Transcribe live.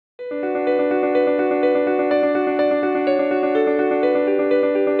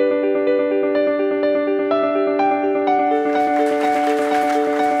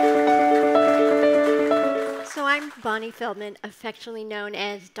Feldman, affectionately known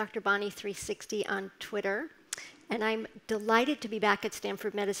as Dr. Bonnie 360 on Twitter. And I'm delighted to be back at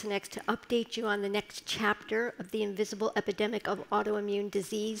Stanford Medicine X to update you on the next chapter of the invisible epidemic of autoimmune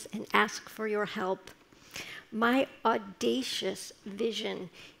disease and ask for your help. My audacious vision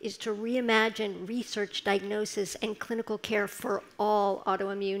is to reimagine research, diagnosis, and clinical care for all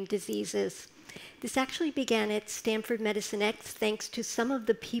autoimmune diseases. This actually began at Stanford Medicine X thanks to some of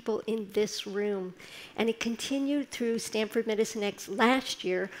the people in this room. And it continued through Stanford Medicine X last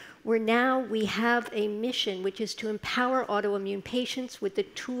year, where now we have a mission, which is to empower autoimmune patients with the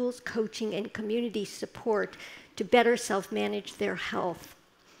tools, coaching, and community support to better self-manage their health.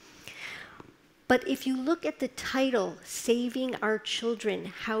 But if you look at the title, Saving Our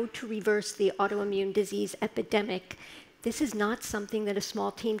Children, How to Reverse the Autoimmune Disease Epidemic, this is not something that a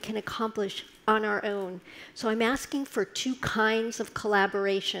small team can accomplish on our own. So I'm asking for two kinds of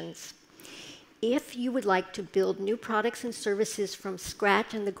collaborations. If you would like to build new products and services from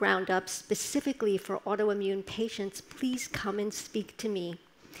scratch and the ground up specifically for autoimmune patients, please come and speak to me.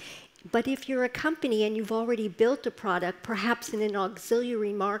 But if you're a company and you've already built a product, perhaps in an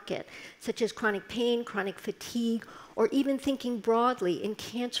auxiliary market, such as chronic pain, chronic fatigue, or even thinking broadly in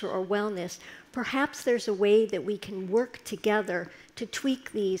cancer or wellness, perhaps there's a way that we can work together to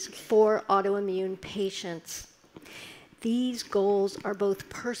tweak these for autoimmune patients. These goals are both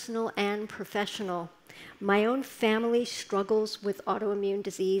personal and professional. My own family struggles with autoimmune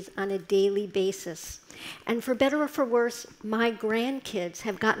disease on a daily basis. And for better or for worse, my grandkids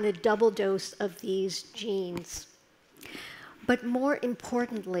have gotten a double dose of these genes. But more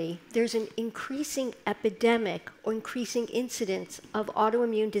importantly, there's an increasing epidemic or increasing incidence of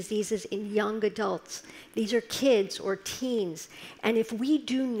autoimmune diseases in young adults. These are kids or teens. And if we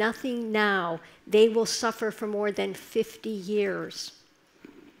do nothing now, they will suffer for more than 50 years.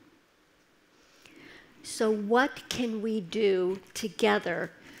 So what can we do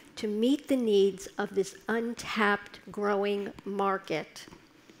together to meet the needs of this untapped growing market?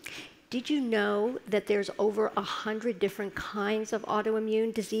 Did you know that there's over 100 different kinds of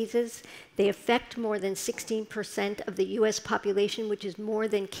autoimmune diseases? They affect more than 16% of the US population, which is more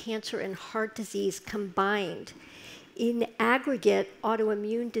than cancer and heart disease combined. In aggregate,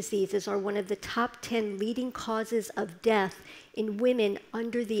 autoimmune diseases are one of the top 10 leading causes of death in women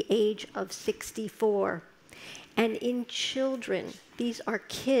under the age of 64. And in children, these are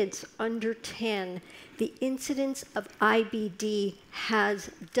kids under 10, the incidence of IBD has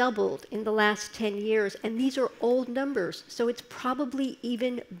doubled in the last 10 years, and these are old numbers, so it's probably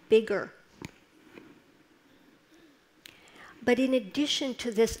even bigger. But in addition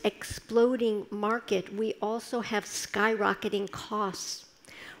to this exploding market, we also have skyrocketing costs.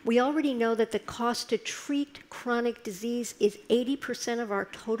 We already know that the cost to treat chronic disease is 80% of our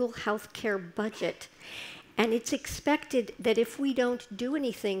total healthcare budget. And it's expected that if we don't do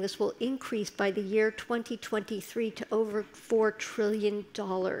anything, this will increase by the year 2023 to over $4 trillion.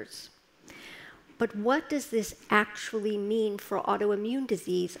 But what does this actually mean for autoimmune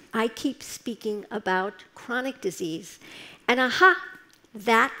disease? I keep speaking about chronic disease. And aha,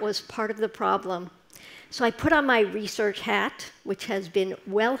 that was part of the problem. So I put on my research hat, which has been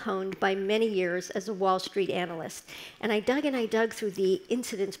well honed by many years as a Wall Street analyst. And I dug through the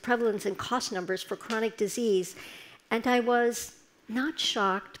incidence, prevalence, and cost numbers for chronic disease. And I was not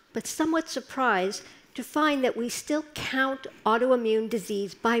shocked, but somewhat surprised to find that we still count autoimmune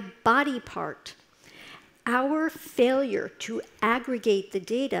disease by body part. Our failure to aggregate the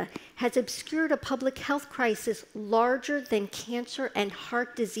data has obscured a public health crisis larger than cancer and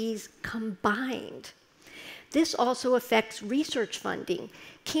heart disease combined. This also affects research funding.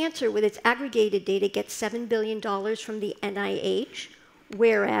 Cancer, with its aggregated data, gets $7 billion from the NIH,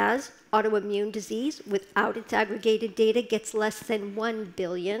 whereas autoimmune disease, without its aggregated data, gets less than $1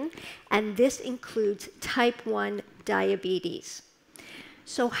 billion, and this includes type 1 diabetes.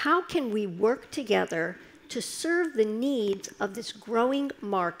 So how can we work together to serve the needs of this growing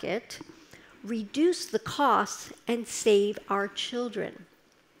market, reduce the costs, and save our children?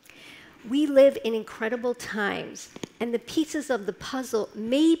 We live in incredible times, and the pieces of the puzzle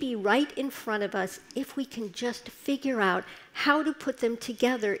may be right in front of us if we can just figure out how to put them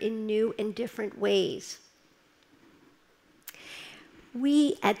together in new and different ways.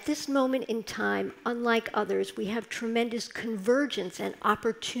 We, at this moment in time, unlike others, we have tremendous convergence and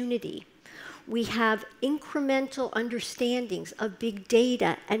opportunity. We have incremental understandings of big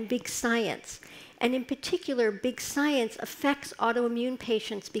data and big science. And in particular, big science affects autoimmune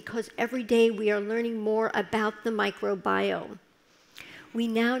patients because every day we are learning more about the microbiome. We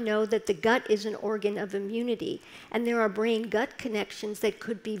now know that the gut is an organ of immunity, and there are brain-gut connections that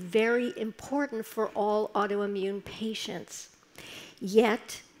could be very important for all autoimmune patients.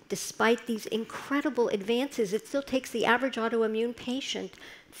 Yet, despite these incredible advances, it still takes the average autoimmune patient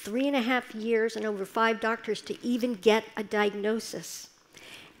 3.5 years and over 5 doctors to even get a diagnosis.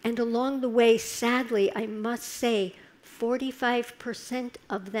 And along the way, sadly, I must say, 45%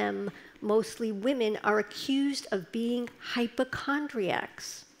 of them, mostly women, are accused of being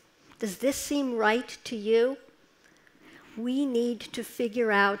hypochondriacs. Does this seem right to you? We need to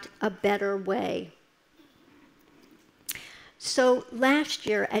figure out a better way. So last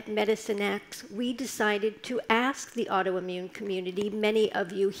year at Medicine X, we decided to ask the autoimmune community, many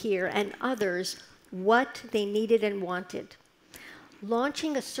of you here and others, what they needed and wanted.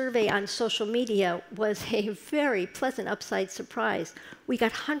 Launching a survey on social media was a very pleasant upside surprise. We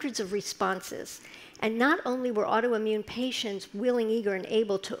got hundreds of responses. And not only were autoimmune patients willing, eager, and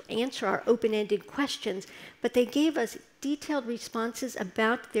able to answer our open-ended questions, but they gave us detailed responses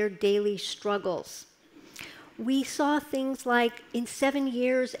about their daily struggles. We saw things like, in 7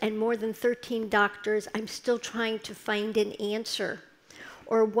 years and more than 13 doctors, I'm still trying to find an answer.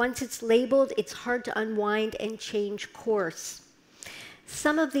 Or once it's labeled, it's hard to unwind and change course.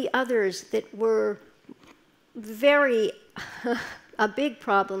 Some of the others that were very a big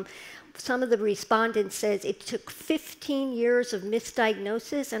problem, some of the respondents says it took 15 years of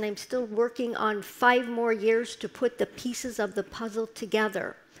misdiagnosis and I'm still working on 5 more years to put the pieces of the puzzle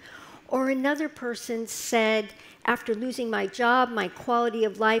together. Or another person said, after losing my job, my quality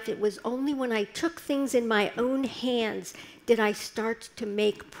of life, it was only when I took things in my own hands did I start to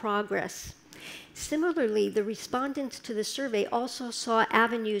make progress. Similarly, the respondents to the survey also saw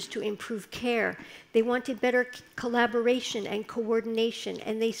avenues to improve care. They wanted better collaboration and coordination,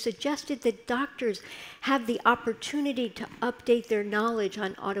 and they suggested that doctors have the opportunity to update their knowledge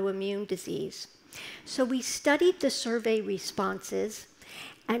on autoimmune disease. So we studied the survey responses,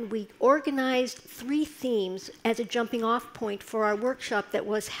 and we organized 3 themes as a jumping off point for our workshop that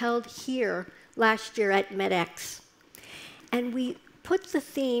was held here last year at MedX. And we put the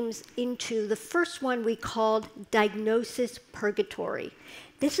themes into the first one we called Diagnosis Purgatory.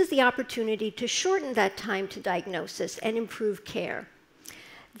 This is the opportunity to shorten that time to diagnosis and improve care.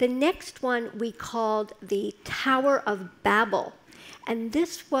 The next one we called the Tower of Babel. And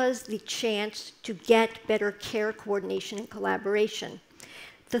this was the chance to get better care coordination and collaboration.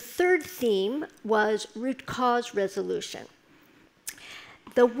 The third theme was root cause resolution.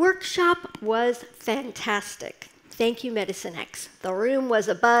 The workshop was fantastic. Thank you, Medicine X. The room was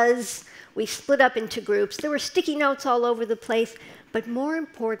abuzz. We split up into groups. There were sticky notes all over the place. But more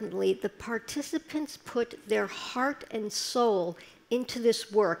importantly, the participants put their heart and soul into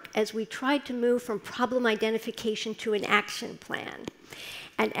this work as we tried to move from problem identification to an action plan.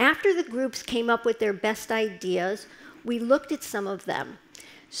 And after the groups came up with their best ideas, we looked at some of them.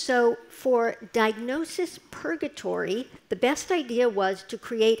 So for Diagnosis Purgatory, the best idea was to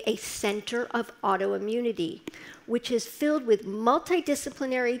create a center of autoimmunity, which is filled with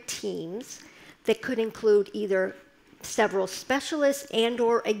multidisciplinary teams that could include either several specialists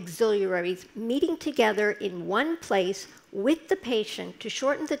and/or auxiliaries meeting together in one place with the patient to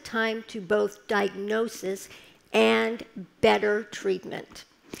shorten the time to both diagnosis and better treatment.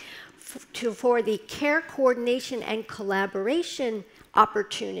 For the care coordination and collaboration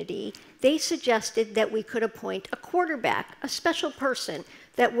opportunity, they suggested that we could appoint a quarterback, a special person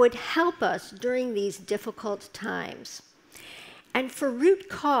that would help us during these difficult times. And for root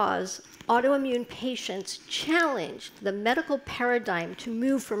cause, autoimmune patients challenged the medical paradigm to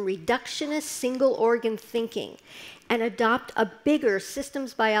move from reductionist single organ thinking and adopt a bigger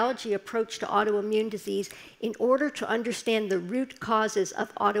systems biology approach to autoimmune disease in order to understand the root causes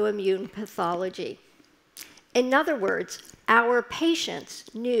of autoimmune pathology. In other words, our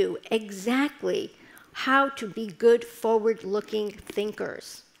patients knew exactly how to be good forward-looking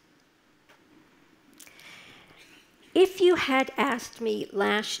thinkers. If you had asked me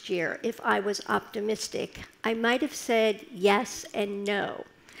last year if I was optimistic, I might have said yes and no.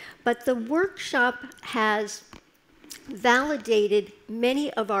 But the workshop has validated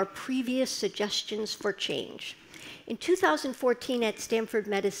many of our previous suggestions for change. In 2014 at Stanford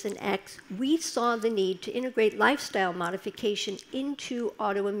Medicine X, we saw the need to integrate lifestyle modification into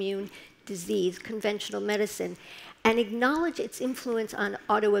autoimmune disease, conventional medicine, and acknowledge its influence on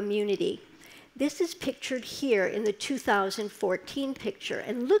autoimmunity. This is pictured here in the 2014 picture,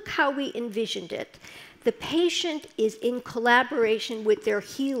 and look how we envisioned it. The patient is in collaboration with their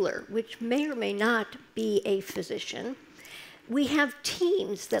healer, which may or may not be a physician. We have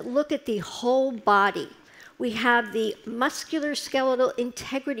teams that look at the whole body, We have the musculoskeletal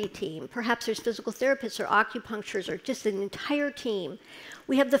integrity team. Perhaps there's physical therapists or acupuncturists or just an entire team.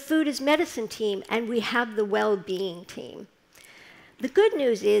 We have the food as medicine team, and we have the well-being team. The good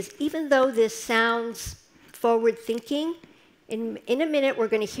news is, even though this sounds forward-thinking, in a minute we're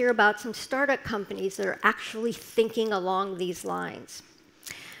going to hear about some startup companies that are actually thinking along these lines.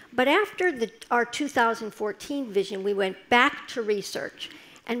 But after our 2014 vision, we went back to research.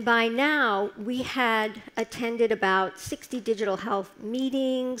 And by now, we had attended about 60 digital health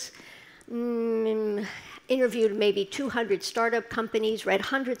meetings, interviewed maybe 200 startup companies, read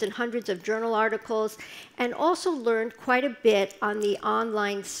hundreds and hundreds of journal articles, and also learned quite a bit on the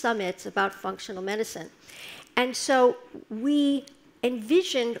online summits about functional medicine. And so we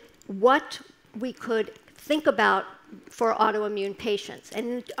envisioned what we could think about for autoimmune patients.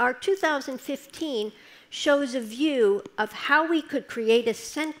 And our 2015 shows a view of how we could create a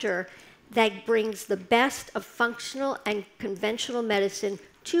center that brings the best of functional and conventional medicine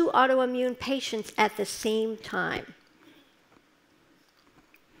to autoimmune patients at the same time.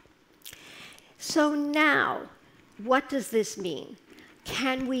 So now, what does this mean?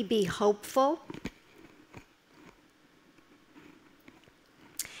 Can we be hopeful?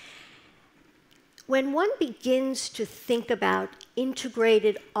 When one begins to think about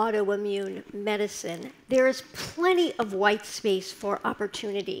integrated autoimmune medicine, there is plenty of white space for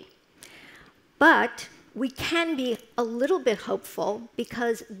opportunity. But we can be a little bit hopeful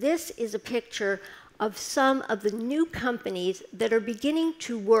because this is a picture of some of the new companies that are beginning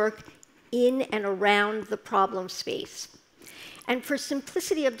to work in and around the problem space. And for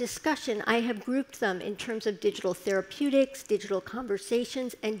simplicity of discussion, I have grouped them in terms of digital therapeutics, digital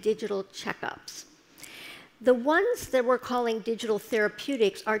conversations, and digital checkups. The ones that we're calling digital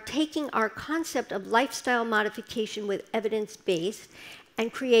therapeutics are taking our concept of lifestyle modification with evidence-based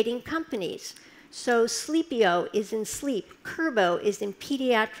and creating companies. So Sleepio is in sleep, Curbo is in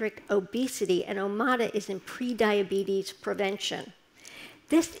pediatric obesity, and Omada is in prediabetes prevention.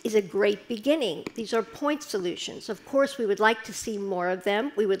 This is a great beginning. These are point solutions. Of course, we would like to see more of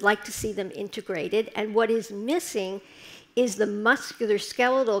them. We would like to see them integrated. And what is missing is the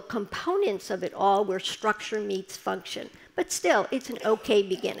musculoskeletal components of it all where structure meets function. But still, it's an okay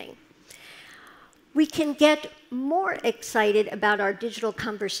beginning. We can get more excited about our digital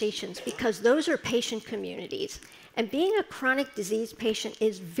conversations because those are patient communities. And being a chronic disease patient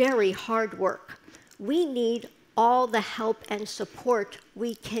is very hard work. We need all the help and support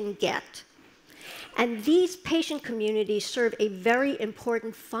we can get. And these patient communities serve a very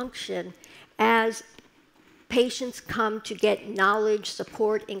important function as patients come to get knowledge,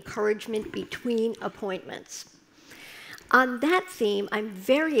 support, encouragement between appointments. On that theme, I'm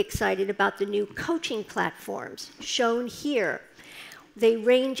very excited about the new coaching platforms shown here. They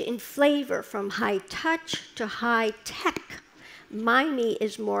range in flavor from high touch to high tech. MyMe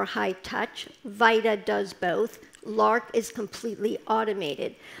is more high touch, Vita does both, Lark is completely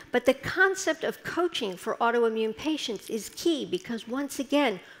automated. But the concept of coaching for autoimmune patients is key because once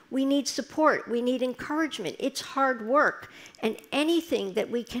again, we need support, we need encouragement. It's hard work, and anything that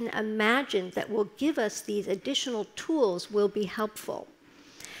we can imagine that will give us these additional tools will be helpful.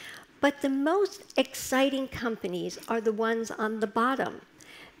 But the most exciting companies are the ones on the bottom.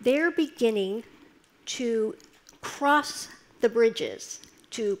 They're beginning to cross the bridges,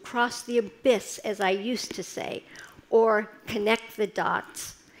 to cross the abyss, as I used to say, or connect the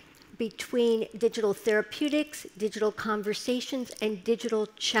dots between digital therapeutics, digital conversations, and digital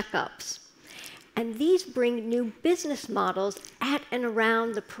checkups. And these bring new business models at and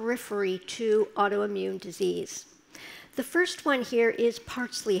around the periphery to autoimmune disease. The first one here is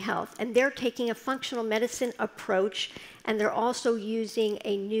Parsley Health, and they're taking a functional medicine approach, and they're also using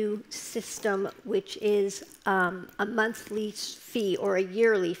a new system, which is a monthly fee or a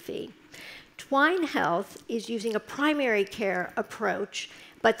yearly fee. Twine Health is using a primary care approach,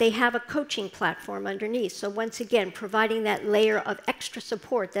 but they have a coaching platform underneath. So once again, providing that layer of extra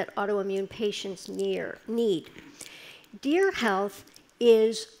support that autoimmune patients need. Deer Health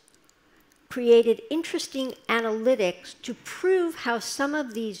is created interesting analytics to prove how some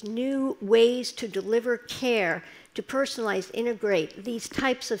of these new ways to deliver care, to personalize, integrate, these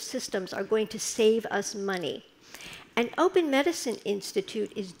types of systems are going to save us money. And Open Medicine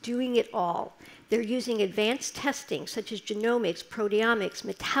Institute is doing it all. They're using advanced testing such as genomics, proteomics,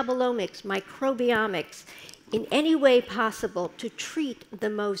 metabolomics, microbiomics in any way possible to treat the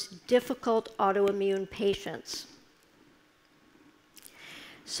most difficult autoimmune patients.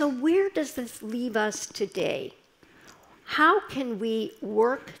 So where does this leave us today? How can we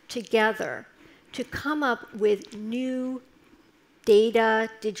work together to come up with new data,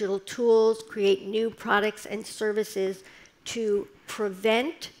 digital tools, create new products and services to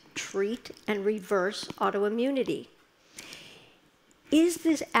prevent, treat, and reverse autoimmunity. Is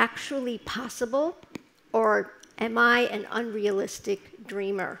this actually possible, or am I an unrealistic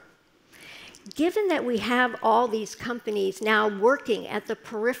dreamer? Given that we have all these companies now working at the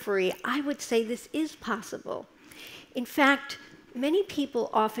periphery, I would say this is possible. In fact, many people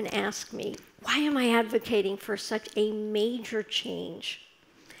often ask me, why am I advocating for such a major change?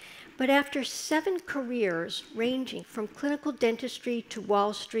 But after 7 careers ranging from clinical dentistry to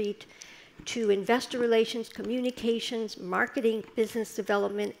Wall Street, to investor relations, communications, marketing, business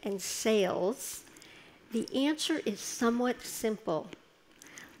development, and sales, the answer is somewhat simple.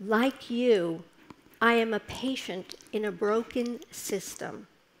 Like you, I am a patient in a broken system.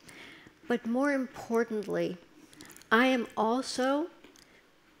 But more importantly, I am also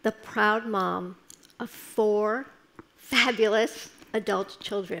the proud mom of 4 fabulous adult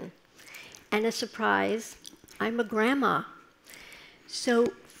children. And a surprise, I'm a grandma. So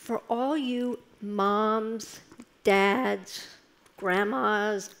for all you moms, dads,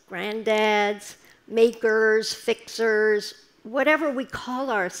 grandmas, granddads, makers, fixers, whatever we call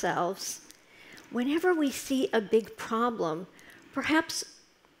ourselves, whenever we see a big problem, perhaps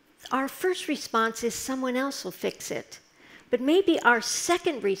our first response is someone else will fix it. But maybe our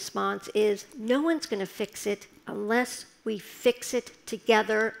second response is no one's going to fix it unless we fix it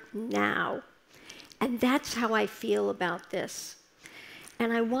together now. And that's how I feel about this.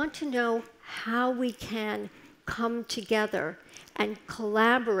 And I want to know how we can come together and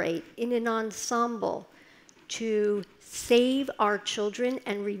collaborate in an ensemble to save our children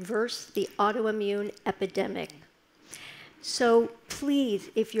and reverse the autoimmune epidemic. So please,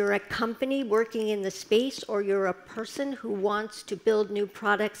 if you're a company working in the space or you're a person who wants to build new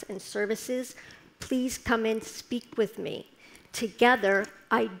products and services, please come and speak with me. Together,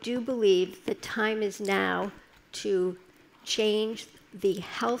 I do believe the time is now to change the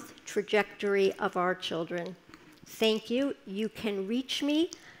health trajectory of our children. Thank you. You can reach me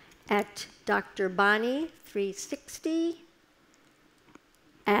at drbonnie360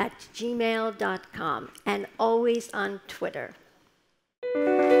 @gmail.com, and always on Twitter.